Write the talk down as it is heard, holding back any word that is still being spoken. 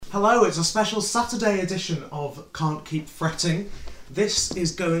Hello, it's a special Saturday edition of Can't Keep Fretting. This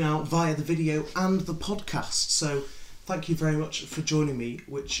is going out via the video and the podcast, so thank you very much for joining me,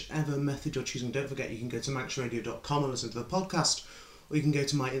 whichever method you're choosing. Don't forget you can go to manxradio.com and listen to the podcast, or you can go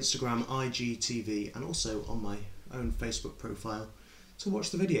to my Instagram, IGTV, and also on my own Facebook profile to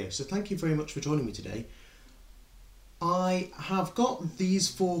watch the video. So thank you very much for joining me today. I have got these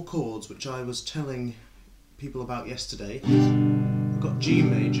 4 chords which I was telling people about yesterday. I've got G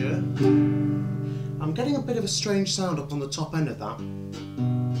major. I'm getting a bit of a strange sound up on the top end of that.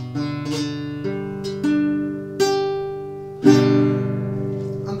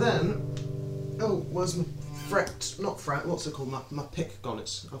 And then, oh, where's my fret? Not fret, what's it called? My pick gone.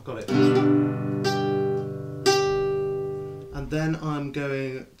 I've got it. And then I'm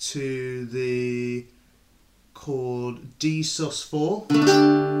going to the chord D sus4.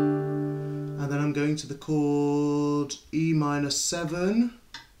 And then I'm going to the chord E minor 7,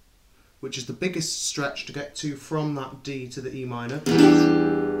 which is the biggest stretch to get to from that D to the E minor.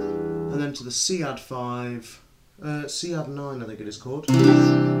 And then to the C add 5, C add 9 I think it is called.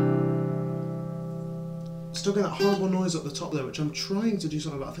 Still getting that horrible noise up the top there, which I'm trying to do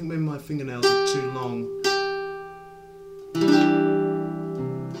something about. I think maybe my fingernails are too long.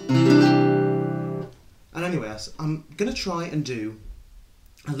 And anyway, I'm going to try and do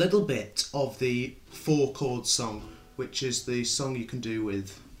a little bit of the 4 chord song, which is the song you can do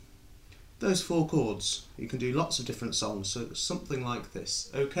with those 4 chords. You can do lots of different songs, so something like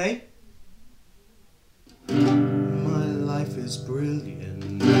this, okay? My life is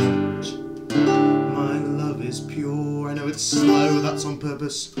brilliant, my love is pure. I know it's slow, that's on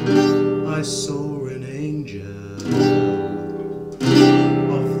purpose. I saw an angel,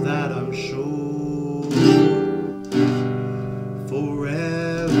 of that I'm sure.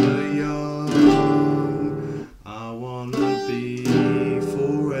 Forever young, I wanna be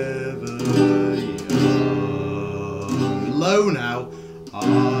forever young. Low now, I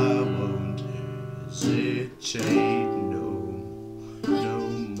won't hesitate, no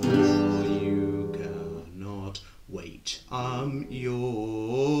more, you cannot wait, I'm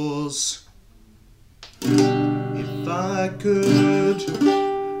yours. If I could,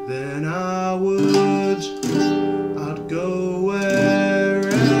 then I would, I'd go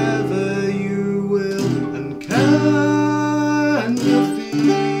wherever you will. And can you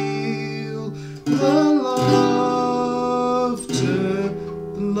feel the love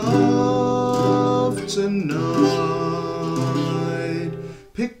tonight?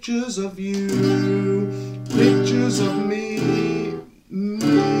 Pictures of you, pictures of me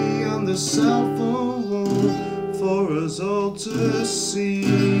on the cell phone for us all to see.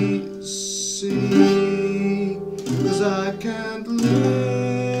 'Cause I can't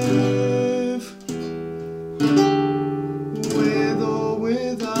live with or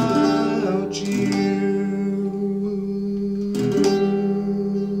without you.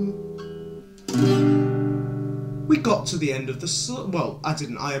 We got to the end of the song. Well, I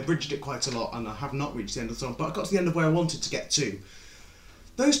didn't. I abridged it quite a lot and I have not reached the end of the song, but I got to the end of where I wanted to get to.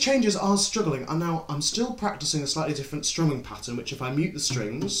 Those changes are struggling, and now I'm still practicing a slightly different strumming pattern, which if I mute the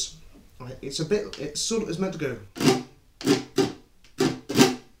strings, it's meant to go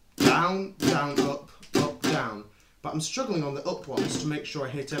down, down, up, down. But I'm struggling on the up ones to make sure I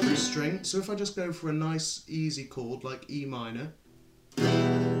hit every string. So if I just go for a nice easy chord like E minor.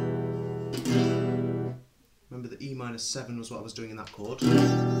 Remember the E minor 7 was what I was doing in that chord.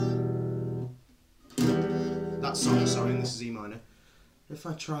 That song, sorry, and this is E minor. If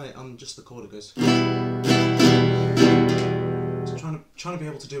I try it on just the chord, it goes. So trying to be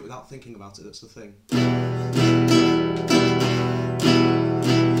able to do it without thinking about it, that's the thing.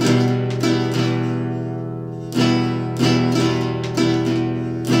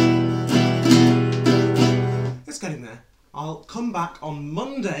 It's getting there. I'll come back on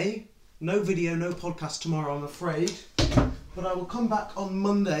Monday. No video, no podcast tomorrow, I'm afraid. But I will come back on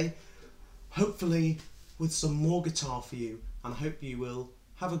Monday, hopefully with some more guitar for you. And I hope you will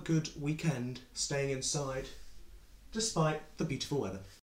have a good weekend staying inside, despite the beautiful weather.